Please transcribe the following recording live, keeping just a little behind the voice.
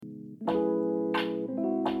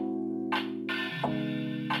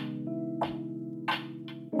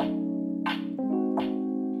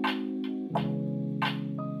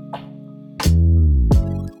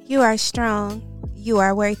You are strong. You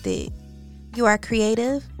are worth it. You are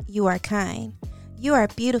creative. You are kind. You are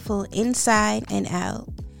beautiful inside and out.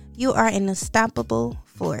 You are an unstoppable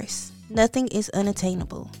force. Nothing is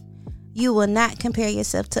unattainable. You will not compare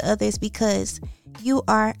yourself to others because you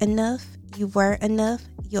are enough. You were enough.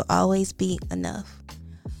 You'll always be enough.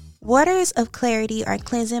 Waters of clarity are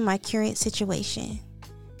cleansing my current situation,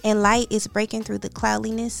 and light is breaking through the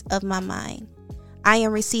cloudiness of my mind. I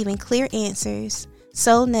am receiving clear answers,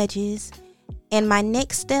 soul nudges, and my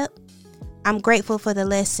next step, I'm grateful for the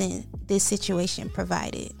lesson this situation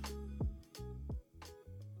provided.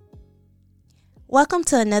 Welcome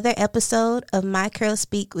to another episode of My Curl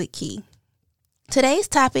Speak with Key. Today's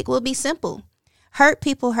topic will be simple. Hurt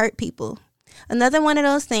people hurt people. Another one of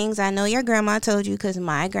those things I know your grandma told you because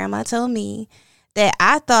my grandma told me that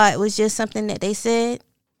I thought was just something that they said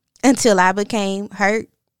until I became hurt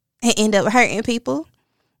and end up hurting people.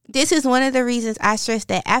 This is one of the reasons I stress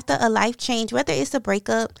that after a life change, whether it's a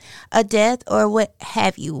breakup, a death, or what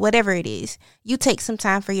have you, whatever it is, you take some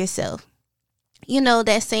time for yourself. You know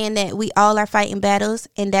that saying that we all are fighting battles,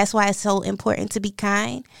 and that's why it's so important to be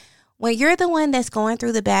kind. When you're the one that's going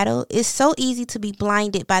through the battle, it's so easy to be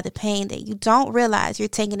blinded by the pain that you don't realize you're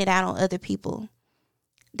taking it out on other people.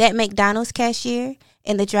 That McDonald's cashier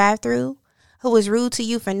in the drive-thru who was rude to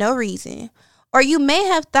you for no reason, or you may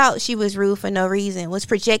have thought she was rude for no reason, was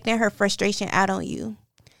projecting her frustration out on you.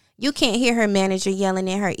 You can't hear her manager yelling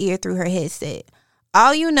in her ear through her headset.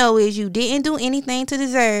 All you know is you didn't do anything to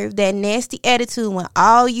deserve that nasty attitude when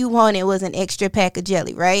all you wanted was an extra pack of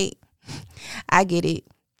jelly, right? I get it.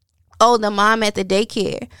 Oh, the mom at the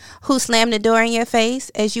daycare who slammed the door in your face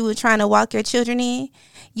as you were trying to walk your children in.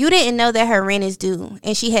 You didn't know that her rent is due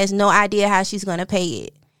and she has no idea how she's going to pay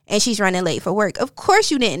it. And she's running late for work. Of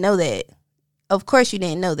course you didn't know that. Of course you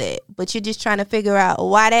didn't know that. But you're just trying to figure out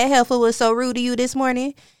why that heifer was so rude to you this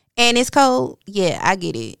morning. And it's cold. Yeah, I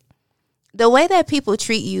get it. The way that people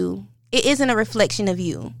treat you, it isn't a reflection of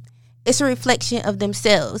you. It's a reflection of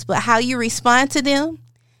themselves. But how you respond to them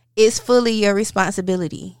is fully your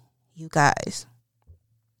responsibility, you guys.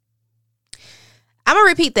 I'm going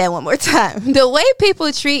to repeat that one more time. The way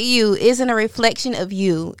people treat you isn't a reflection of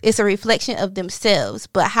you. It's a reflection of themselves.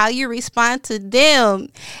 But how you respond to them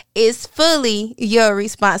is fully your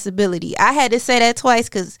responsibility. I had to say that twice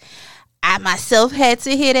because I myself had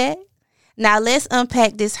to hear that. Now let's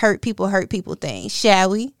unpack this hurt people thing,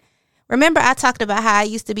 shall we? Remember I talked about how I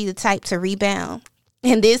used to be the type to rebound.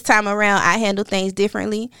 And this time around, I handle things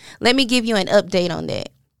differently. Let me give you an update on that.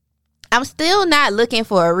 I'm still not looking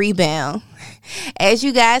for a rebound. As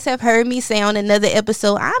you guys have heard me say on another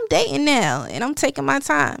episode, I'm dating now and I'm taking my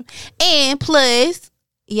time. And plus,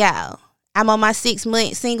 y'all, I'm on my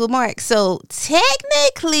 6-month single mark. So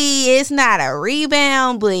technically it's not a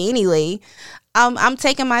rebound. But anyway, I'm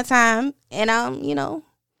taking my time and I'm,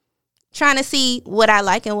 trying to see what I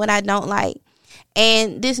like and what I don't like.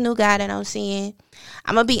 And this new guy that I'm seeing,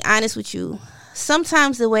 I'm going to be honest with you.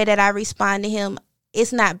 Sometimes the way that I respond to him,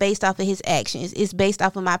 it's not based off of his actions. It's based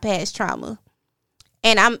off of my past trauma.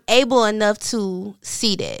 And I'm able enough to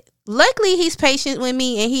see that. Luckily, he's patient with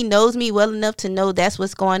me and he knows me well enough to know that's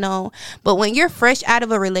what's going on. But when you're fresh out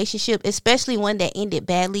of a relationship, especially one that ended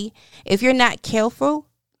badly, if you're not careful,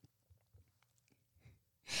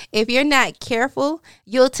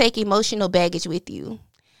 you'll take emotional baggage with you.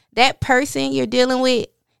 That person you're dealing with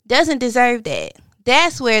doesn't deserve that.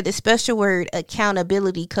 That's where the special word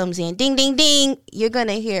accountability comes in. Ding, ding, ding. You're going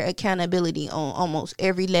to hear accountability on almost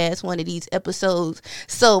every last one of these episodes.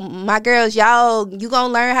 So my girls, y'all, you going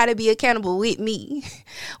to learn how to be accountable with me.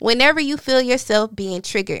 Whenever you feel yourself being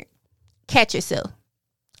triggered, catch yourself.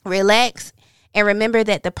 Relax and remember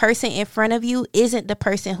that the person in front of you isn't the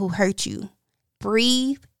person who hurt you.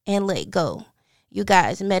 Breathe and let go. You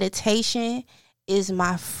guys, meditation is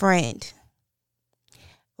my friend.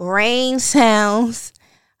 Rain sounds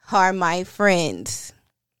are my friends.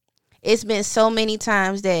 It's been so many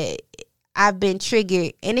times that I've been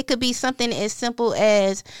triggered, and it could be something as simple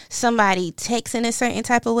as somebody texting a certain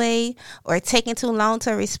type of way or taking too long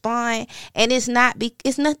to respond, and it's not the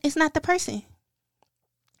person.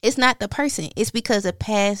 It's not the person. It's because of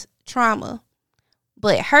past trauma.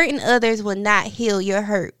 But hurting others will not heal your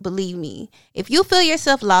hurt, believe me. If you feel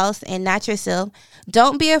yourself lost and not yourself,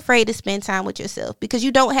 don't be afraid to spend time with yourself because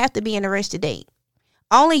you don't have to be in a rush to date.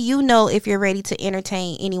 Only you know if you're ready to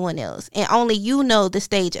entertain anyone else, and only you know the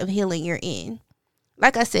stage of healing you're in.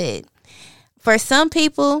 Like I said, for some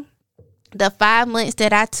people, the 5 months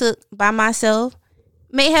that I took by myself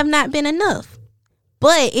may have not been enough.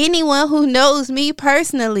 But anyone who knows me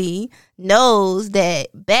personally knows that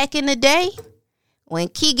back in the day, when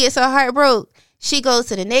Key gets her heart broke, She goes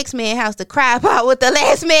to the next man's house to cry about what the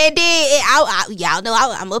last man did. And y'all know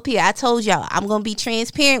I'm up here. I told y'all I'm going to be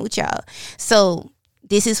transparent with y'all. So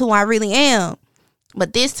this is who I really am.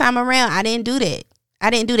 But this time around, I didn't do that.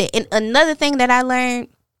 And another thing that I learned,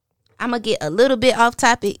 I'm going to get a little bit off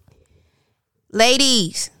topic.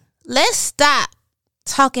 Ladies, let's stop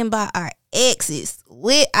talking about our exes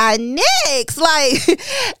with our necks. Like,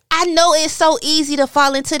 I know it's so easy to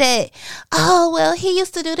fall into that. Oh, well, he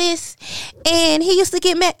used to do this and he used to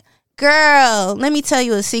get mad. Girl, let me tell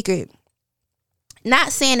you a secret.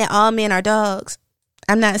 Not saying that all men are dogs.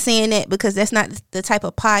 I'm not saying that because that's not the type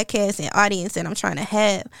of podcast and audience that I'm trying to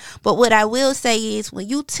have. But what I will say is when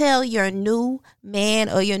you tell your new man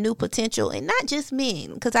or your new potential, and not just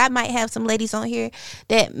men, because I might have some ladies on here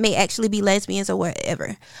that may actually be lesbians or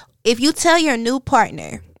whatever. If you tell your new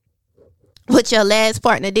partner what your last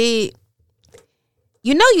partner did,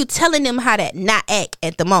 you know you telling them how to not act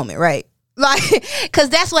at the moment, right? Like, because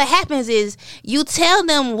that's what happens is you tell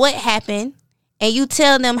them what happened and you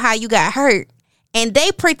tell them how you got hurt. And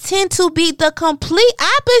they pretend to be the complete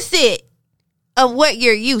opposite of what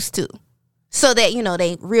you're used to. So that, you know,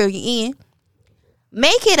 they reel you in.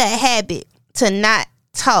 Make it a habit to not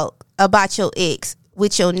talk about your ex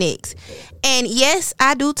with your nicks. And yes,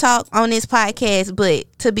 I do talk on this podcast. But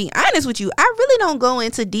to be honest with you, I really don't go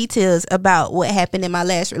into details about what happened in my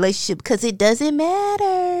last relationship. Because it doesn't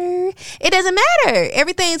matter. It doesn't matter.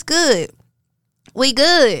 Everything's good. We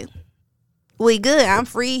good. I'm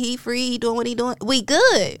free. He free. He doing what he doing. We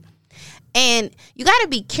good. And you got to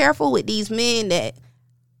be careful with these men that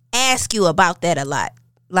ask you about that a lot.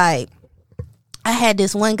 Like, I had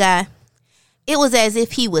this one guy. It was as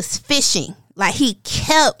if he was fishing. Like, he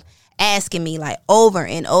kept asking me, like, over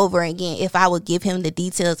and over again if I would give him the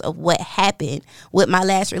details of what happened with my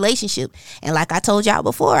last relationship. And like I told y'all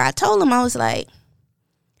before, I told him, I was like,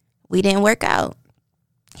 we didn't work out.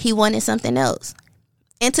 He wanted something else.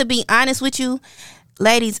 And to be honest with you,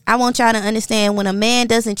 ladies, I want y'all to understand when a man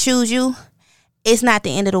doesn't choose you, it's not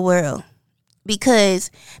the end of the world.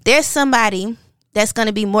 Because there's somebody that's going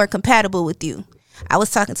to be more compatible with you. I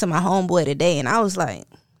was talking to my homeboy today and I was like,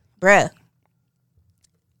 bruh,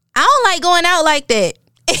 I don't like going out like that.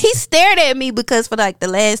 And he stared at me because for like the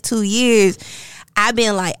last 2 years, I've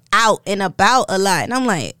been like out and about a lot. And I'm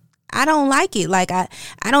like, I don't like it. Like, I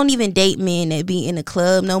don't even date men that be in the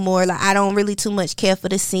club no more. Like, I don't really too much care for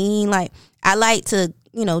the scene. Like, I like to,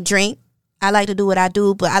 you know, drink. I like to do what I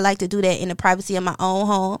do, but I like to do that in the privacy of my own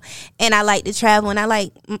home. And I like to travel and I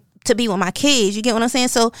like to be with my kids. You get what I'm saying?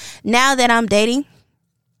 So now that I'm dating,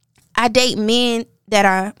 I date men that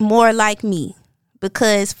are more like me.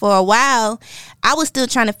 Because for a while, I was still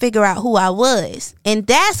trying to figure out who I was. And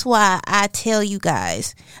that's why I tell you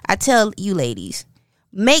guys, I tell you ladies,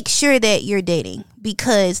 make sure that you're dating,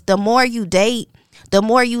 because the more you date, the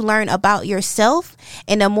more you learn about yourself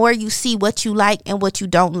and the more you see what you like and what you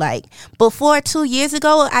don't like. Before 2 years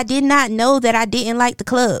ago, I did not know that I didn't like the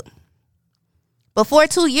club. Before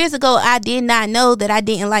 2 years ago, I did not know that I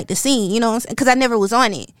didn't like the scene, you know what I'm saying? Because I never was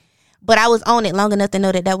on it. But I was on it long enough to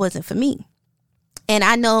know that that wasn't for me. And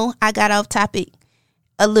I know I got off topic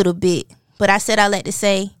a little bit, but I said I like to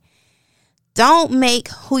say, don't make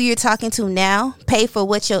who you're talking to now pay for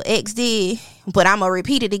what your ex did. But I'm going to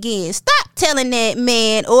repeat it again. Stop telling that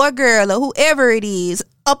man or girl or whoever it is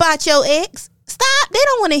about your ex. Stop. They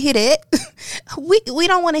don't want to hear that. We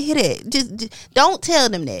don't want to hear that. Just don't tell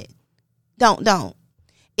them that. Don't.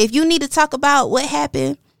 If you need to talk about what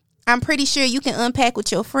happened, I'm pretty sure you can unpack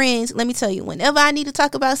with your friends. Let me tell you, whenever I need to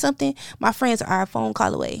talk about something, my friends are a phone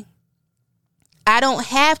call away. I don't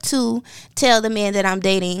have to tell the man that I'm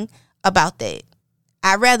dating about that.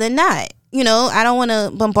 I'd rather not. You know, I don't want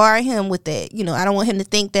to bombard him with that. You know, I don't want him to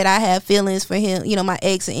think that I have feelings for him, you know, my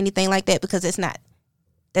ex or anything like that, because that's not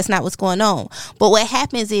what's going on. But what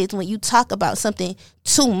happens is when you talk about something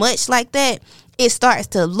too much like that, it starts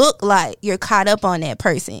to look like you're caught up on that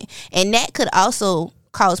person. And that could also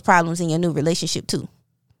cause problems in your new relationship too,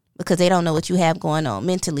 because they don't know what you have going on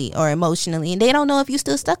mentally or emotionally, and they don't know if you're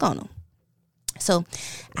still stuck on them. So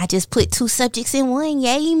I just put two subjects in one.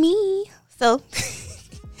 Yay me. So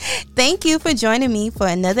thank you for joining me for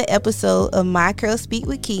another episode of My Curl Speak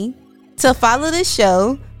with Key. To follow the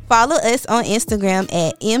show, follow us on Instagram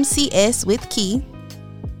at MCS with Key.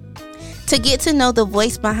 To get to know the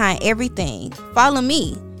voice behind everything, follow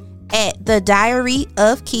me at The Diary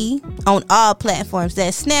of Key on all platforms.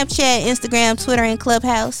 That's Snapchat, Instagram, Twitter, and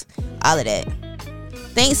Clubhouse. All of that.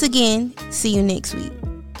 Thanks again. See you next week.